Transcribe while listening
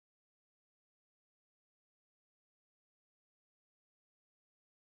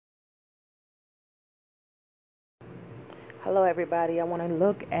Hello everybody, I want to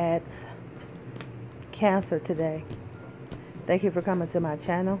look at Cancer today. Thank you for coming to my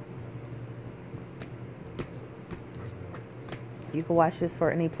channel. You can watch this for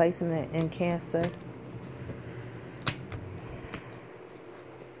any placement in Cancer.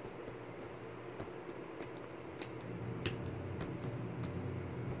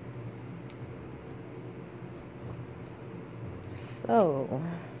 So,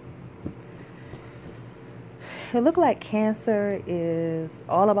 it looks like Cancer is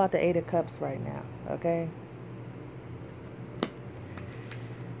all about the Eight of Cups right now, okay?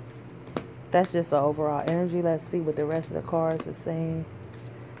 That's just the overall energy. Let's see what the rest of the cards are saying.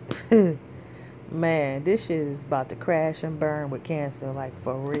 Man, this shit is about to crash and burn with Cancer, like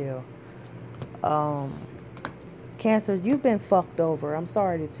for real. Cancer, you've been fucked over. I'm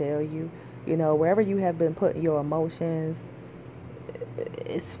sorry to tell you. You know, wherever you have been putting your emotions,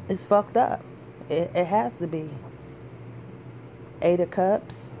 it's fucked up. It has to be. Eight of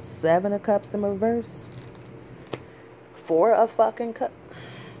Cups, Seven of Cups in reverse, Four of fucking Cups.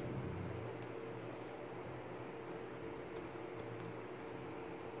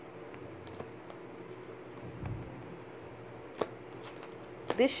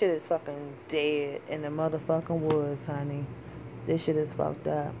 This shit is fucking dead in the motherfucking woods, honey. This shit is fucked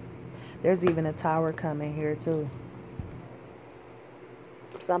up. There's even a tower coming here, too.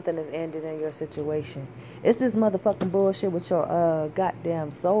 Something is ended in your situation. It's this motherfucking bullshit with your goddamn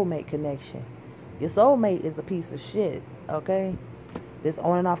soulmate connection. Your soulmate is a piece of shit, okay? This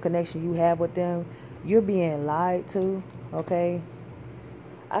on and off connection you have with them, you're being lied to, okay?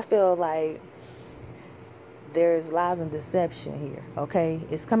 I feel like there's lies and deception here, okay?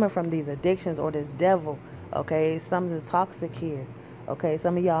 It's coming from these addictions or this devil, okay? Something toxic here, okay?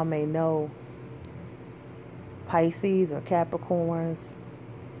 Some of y'all may know Pisces or Capricorns.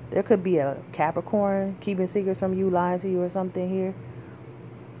 There could be a Capricorn keeping secrets from you, lying to you or something here.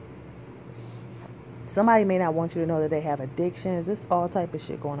 Somebody may not want you to know that they have addictions. There's all type of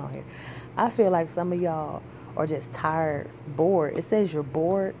shit going on here. I feel like some of y'all are just tired, bored. It says you're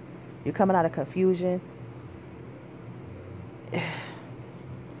bored. You're coming out of confusion.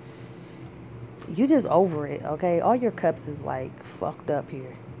 You just over it, okay? All your cups is like fucked up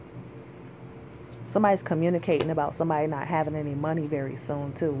here. Somebody's communicating about somebody not having any money very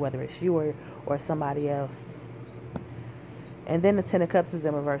soon too, whether it's you or somebody else. And then the Ten of Cups is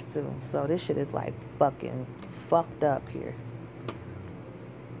in reverse too. So this shit is like fucking fucked up here.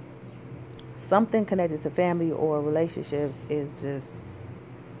 Something connected to family or relationships is just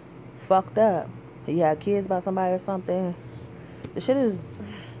fucked up. You have kids about somebody or something. The shit is...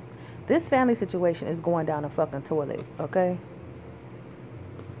 This family situation is going down the fucking toilet, okay?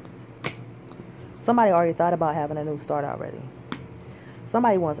 Somebody already thought about having a new start already.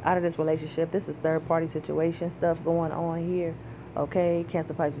 Somebody wants out of this relationship. This is third party situation stuff going on here, okay?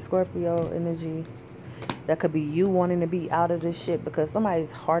 Cancer, Pisces, Scorpio energy. That could be you wanting to be out of this shit because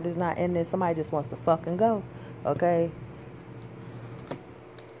somebody's heart is not in this. Somebody just wants to fucking go, okay?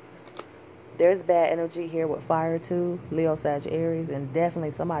 There's bad energy here with fire too, Leo, Sag, Aries, and definitely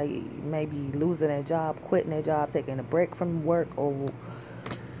somebody may be losing their job, quitting their job, taking a break from work, or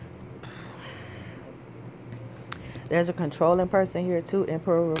there's a controlling person here too,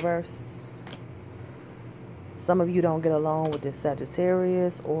 Emperor reverse. Some of you don't get along with this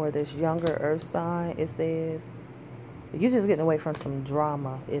Sagittarius or this younger earth sign, it says. You're just getting away from some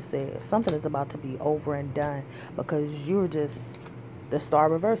drama, it says. Something is about to be over and done because you're just the star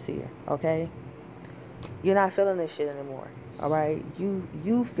reverse here, okay? You're not feeling this shit anymore, all right?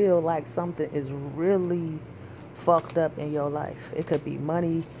 You feel like something is really fucked up in your life. It could be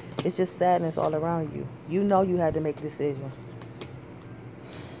money. It's just sadness all around you. You know you had to make a decision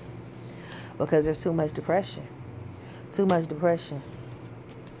because there's too much depression. Too much depression.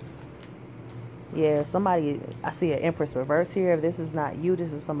 Yeah, somebody, I see an Empress reverse here. If this is not you,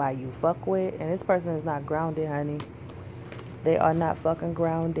 this is somebody you fuck with. And this person is not grounded, honey. They are not fucking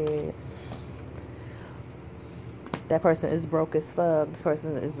grounded. That person is broke as fuck. This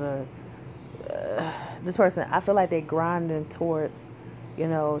person is this person, I feel like they're grinding towards, you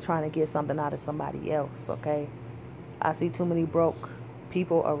know, trying to get something out of somebody else, okay? I see too many broke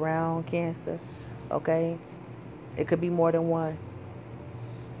people around Cancer, okay? It could be more than one,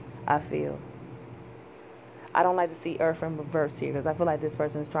 I feel. I don't like to see Earth in reverse here because I feel like this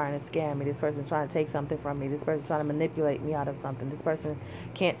person is trying to scam me. This person is trying to take something from me. This person is trying to manipulate me out of something. This person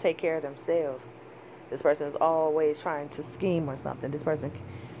can't take care of themselves. This person is always trying to scheme or something. This person...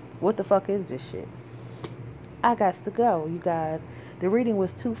 What the fuck is this shit? I got to go, you guys. The reading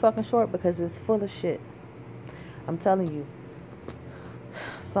was too fucking short because it's full of shit. I'm telling you.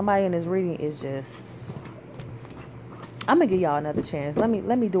 Somebody in this reading is just... I'm gonna give y'all another chance. Let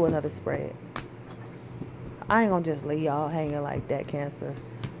me do another spread. I ain't gonna just leave y'all hanging like that, Cancer.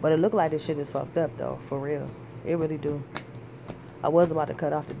 But it look like this shit is fucked up though, for real. It really do. I was about to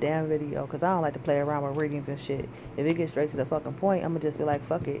cut off the damn video because I don't like to play around with readings and shit. If it gets straight to the fucking point, I'm gonna just be like,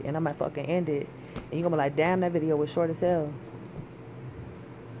 fuck it, and I'm gonna fucking end it. And you're gonna be like, damn, that video was short as hell.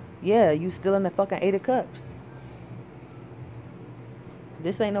 Yeah, you still in the fucking 8 of Cups.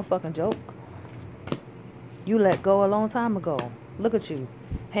 This ain't no fucking joke. You let go a long time ago. Look at you.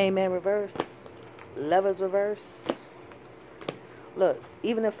 Hangman reverse. Lovers reverse. Look,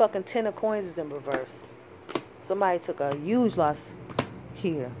 even the fucking 10 of coins is in reverse. Somebody took a huge loss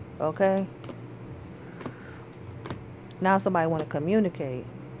here, okay? Now somebody want to communicate.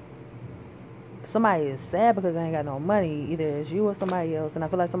 Somebody is sad because they ain't got no money. Either it's you or somebody else. And I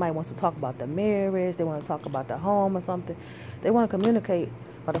feel like somebody wants to talk about the marriage. They want to talk about the home or something. They want to communicate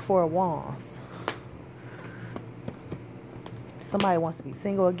by the 4 of Wands. Somebody wants to be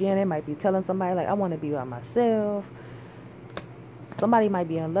single again. They might be telling somebody like, I want to be by myself. Somebody might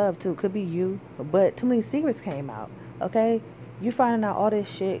be in love too. Could be you. But too many secrets came out. Okay? You finding out all this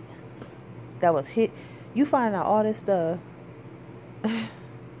shit that was hit. You finding out all this stuff.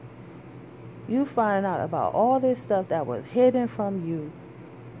 You finding out about all this stuff that was hidden from you.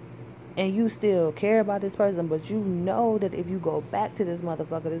 And you still care about this person. But you know that if you go back to this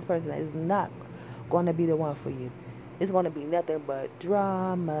motherfucker, this person is not going to be the one for you. It's going to be nothing but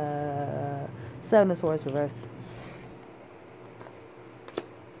drama. 7 of Swords reverse.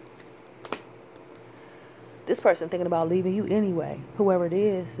 This person thinking about leaving you anyway. Whoever it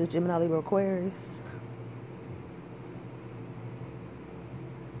is, the Gemini, Libra, Aquarius.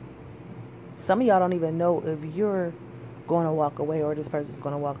 Some of y'all don't even know if you're going to walk away or this person's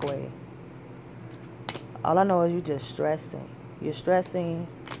going to walk away. All I know is you're just stressing. You're stressing.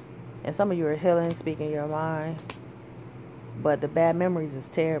 And some of you are healing, speaking your mind. But the bad memories is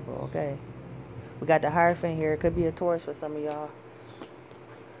terrible, okay? We got the Hierophant here. It could be a Taurus for some of y'all.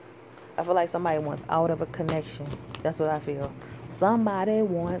 I feel like somebody wants out of a connection. That's what I feel. Somebody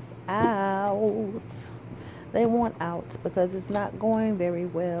wants out. They want out because it's not going very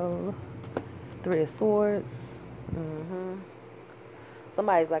well. 3 of Swords.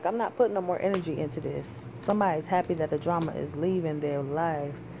 Somebody's like, I'm not putting no more energy into this. Somebody's happy that the drama is leaving their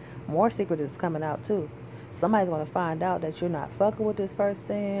life. More secrets is coming out too. Somebody's going to find out that you're not fucking with this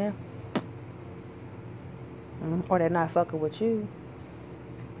person. Or they're not fucking with you.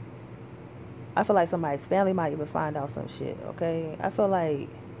 I feel like somebody's family might even find out some shit, okay? I feel like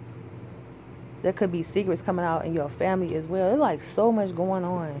there could be secrets coming out in your family as well. There's like so much going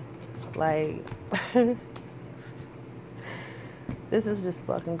on. Like, this is just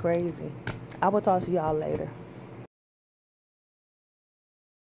fucking crazy. I will talk to y'all later.